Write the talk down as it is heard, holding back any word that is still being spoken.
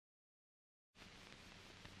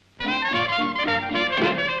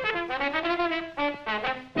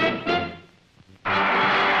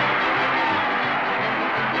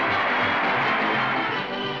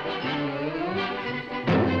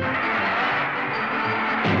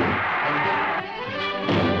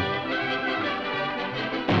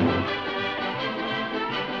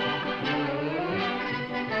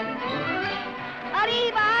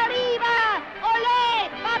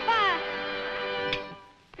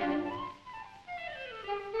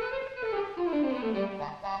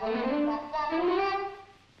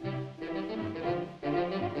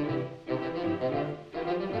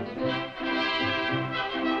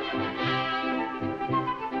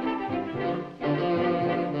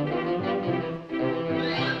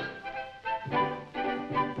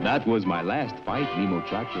That was my last fight, mi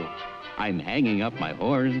muchacho. I'm hanging up my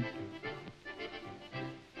horns.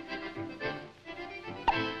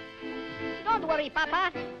 Don't worry,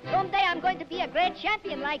 Papa. Someday I'm going to be a great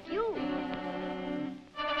champion like you.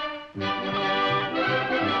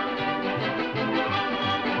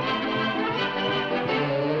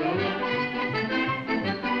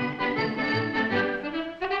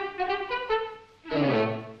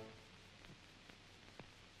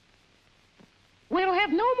 We'll have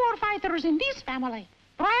no more fighters in this family.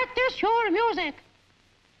 Practice your music.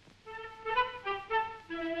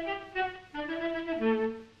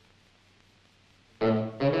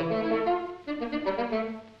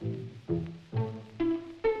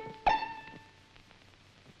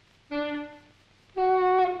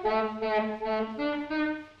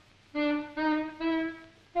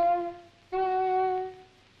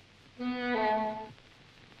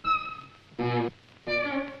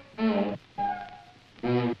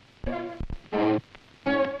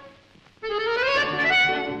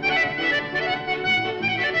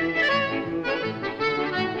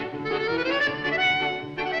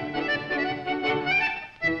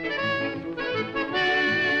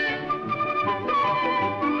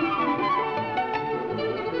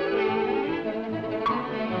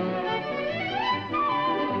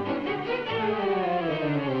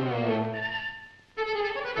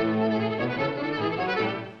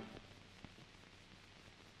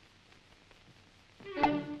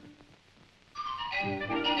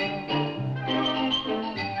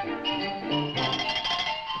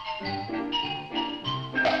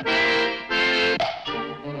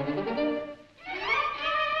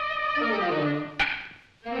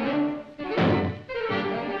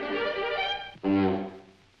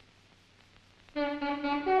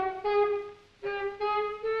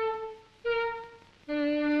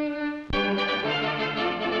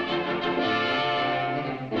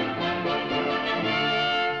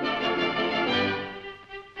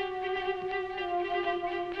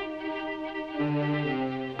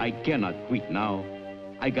 I cannot quit now.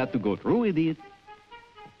 I got to go through with it.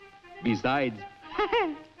 Besides,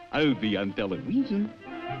 I'll be on television.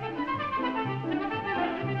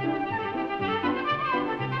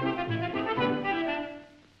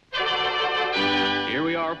 Here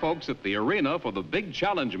we are, folks, at the arena for the big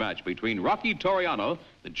challenge match between Rocky Toriano,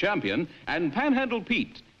 the champion, and Panhandle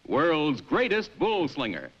Pete, world's greatest bull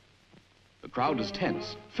slinger. The crowd is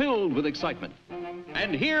tense, filled with excitement.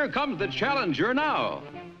 And here comes the challenger now.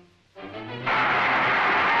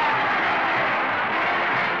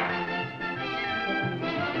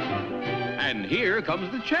 And here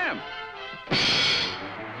comes the champ.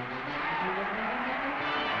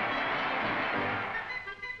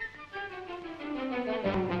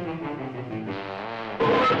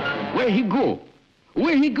 Where he go?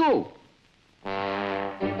 Where he go?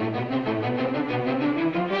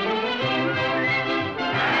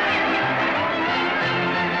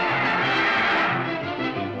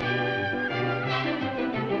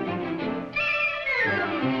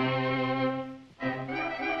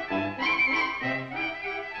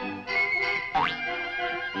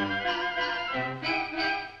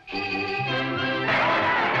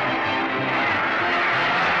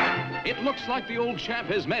 It looks like the old champ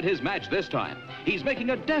has met his match this time. He's making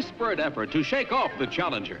a desperate effort to shake off the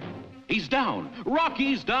challenger. He's down.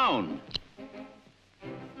 Rocky's down.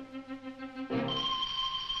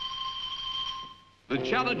 The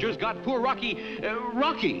challenger's got poor Rocky.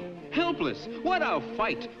 Rocky, helpless. What a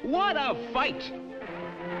fight. What a fight.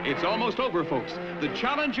 It's almost over, folks. The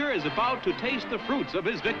challenger is about to taste the fruits of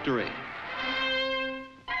his victory.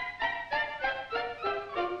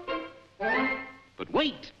 But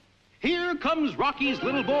wait. Here comes Rocky's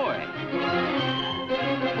little boy.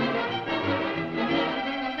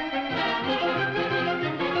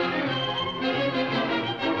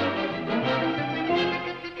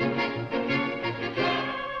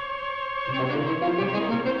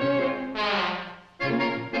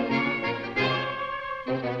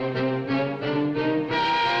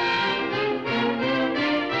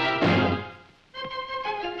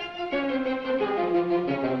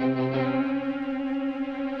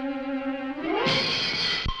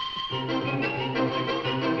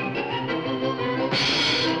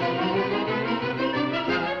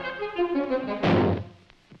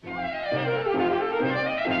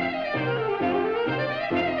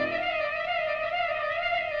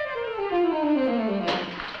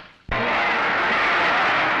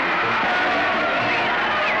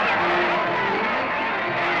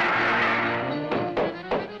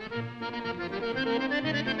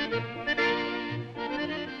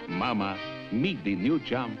 Mama, meet the new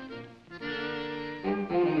champ.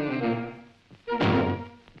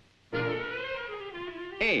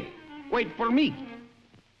 wait for me.